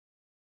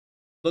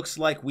Looks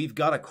like we've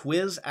got a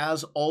quiz.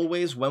 As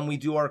always, when we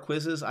do our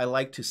quizzes, I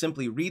like to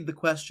simply read the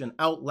question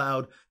out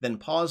loud, then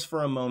pause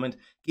for a moment,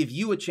 give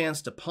you a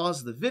chance to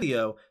pause the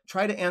video,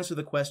 try to answer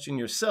the question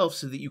yourself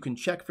so that you can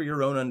check for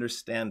your own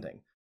understanding.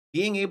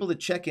 Being able to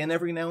check in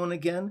every now and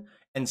again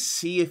and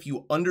see if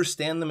you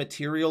understand the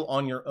material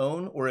on your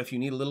own or if you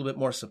need a little bit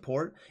more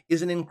support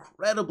is an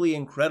incredibly,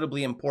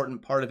 incredibly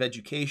important part of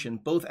education,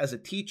 both as a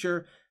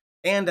teacher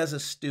and as a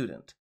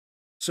student.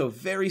 So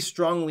very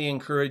strongly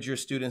encourage your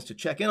students to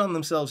check in on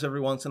themselves every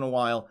once in a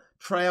while,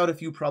 try out a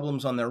few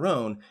problems on their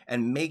own,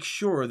 and make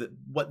sure that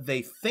what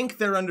they think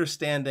they're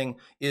understanding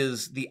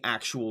is the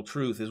actual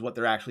truth, is what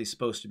they're actually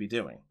supposed to be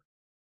doing.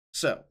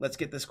 So let's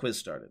get this quiz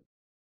started.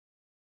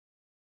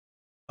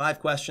 5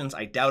 questions.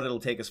 I doubt it'll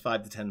take us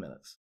 5 to 10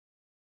 minutes.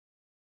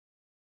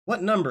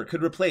 What number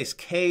could replace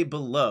k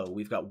below?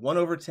 We've got 1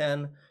 over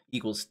 10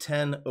 equals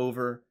 10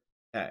 over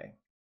k.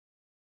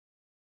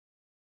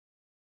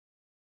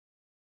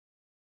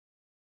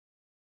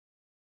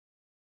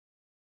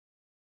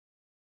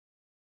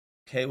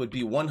 K would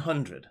be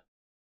 100.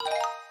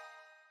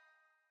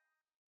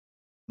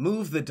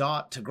 Move the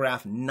dot to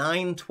graph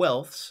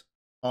 9/12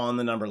 on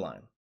the number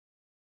line.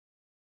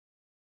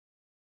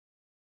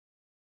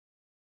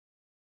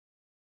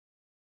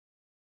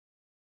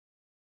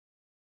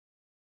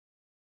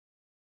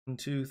 One,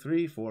 2,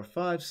 3, 4,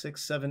 5,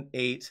 6, 7,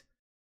 8,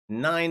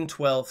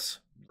 9/12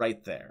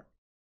 right there.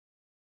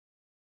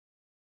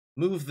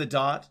 Move the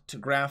dot to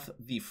graph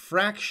the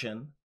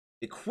fraction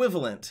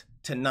equivalent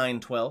to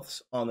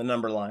 9/12 on the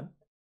number line.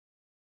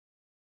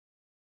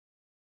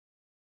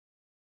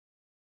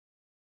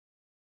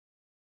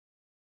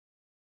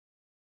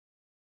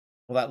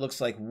 Well, that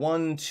looks like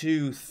 1,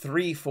 2,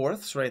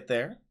 3/4 right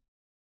there,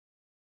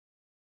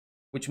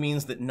 which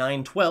means that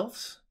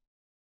 9/12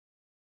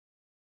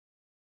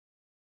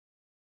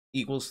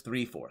 equals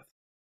 3/4.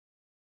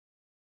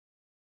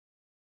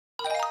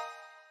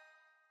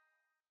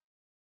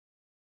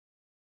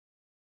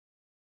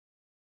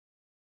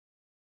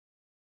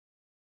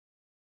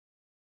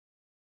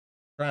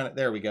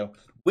 There we go.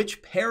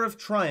 Which pair of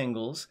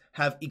triangles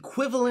have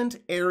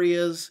equivalent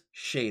areas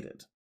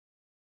shaded?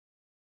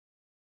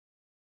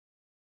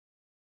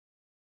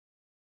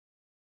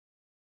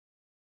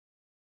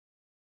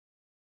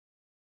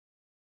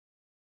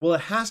 Well,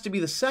 it has to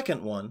be the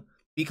second one,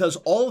 because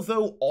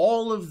although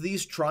all of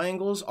these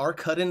triangles are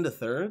cut into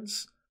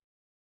thirds,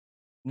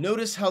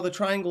 notice how the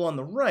triangle on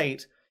the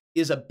right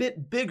is a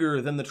bit bigger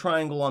than the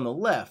triangle on the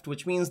left,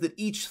 which means that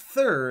each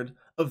third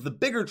of the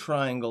bigger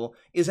triangle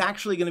is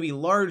actually going to be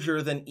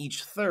larger than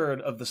each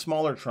third of the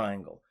smaller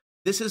triangle.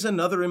 This is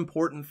another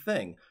important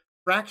thing.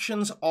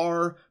 Fractions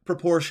are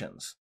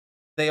proportions.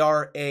 They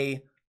are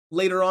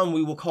later on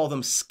we will call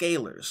them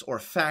scalars or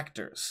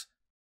factors.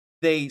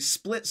 They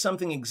split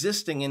something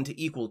existing into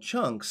equal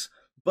chunks,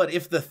 but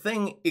if the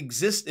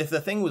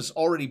thing was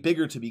already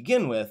bigger to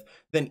begin with,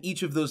 then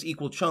each of those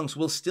equal chunks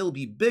will still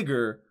be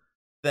bigger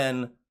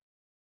than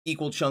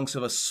equal chunks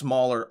of a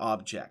smaller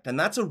object. And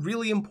that's a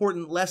really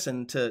important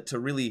lesson to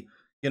really,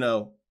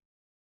 to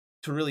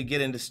really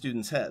get into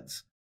students'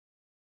 heads.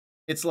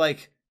 It's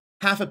like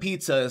half a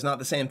pizza is not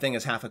the same thing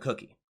as half a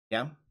cookie,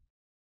 yeah?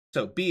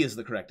 So B is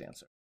the correct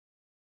answer.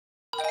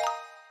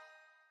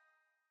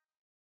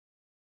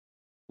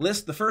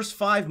 List the first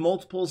 5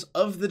 multiples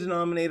of the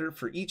denominator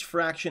for each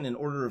fraction in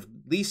order of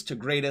least to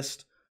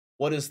greatest.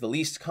 What is the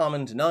least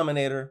common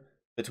denominator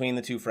between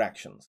the two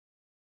fractions?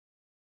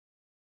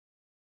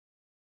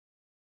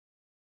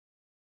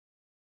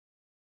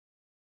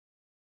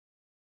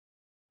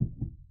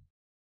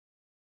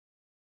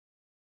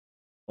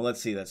 Well,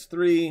 let's see, that's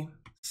 3,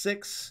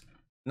 6,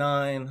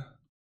 9,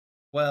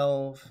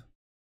 12,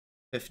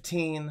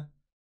 15,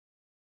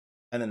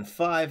 and then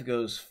 5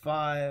 goes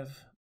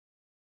 5,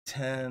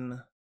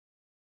 10,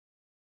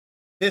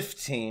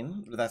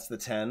 15, that's the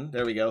 10,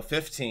 there we go,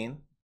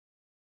 15,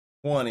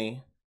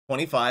 20,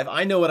 25.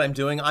 I know what I'm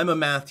doing. I'm a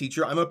math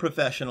teacher. I'm a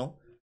professional.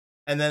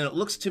 And then it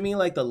looks to me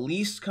like the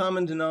least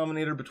common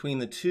denominator between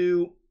the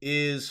two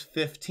is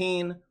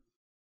 15,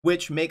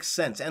 which makes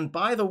sense. And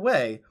by the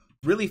way,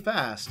 really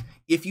fast,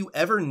 if you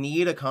ever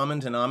need a common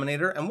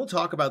denominator, and we'll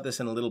talk about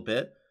this in a little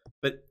bit,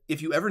 but if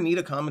you ever need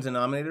a common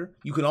denominator,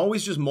 you can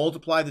always just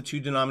multiply the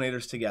two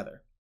denominators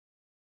together.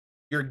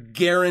 You're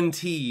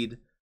guaranteed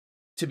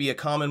to be a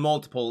common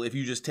multiple if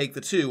you just take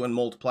the two and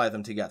multiply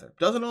them together.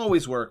 Doesn't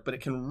always work, but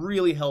it can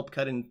really help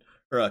cut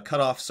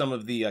off some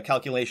of the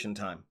calculation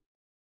time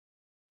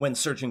when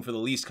searching for the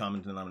least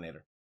common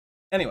denominator.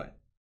 Anyway,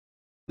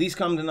 least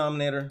common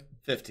denominator,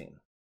 15.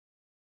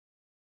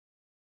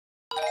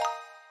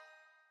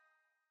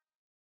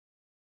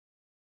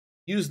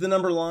 Use the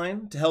number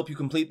line to help you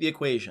complete the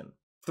equation.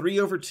 3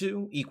 over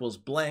 2 equals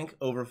blank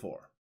over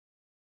 4.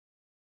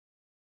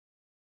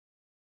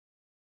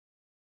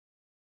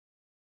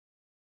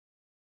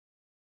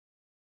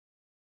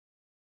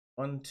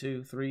 One,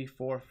 2, 3,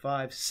 4,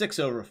 5, 6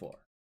 over 4.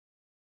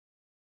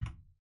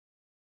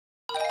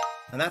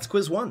 And that's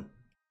quiz 1.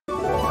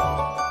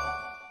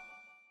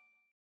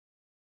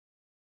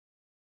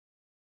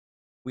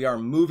 We are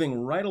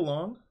moving right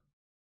along.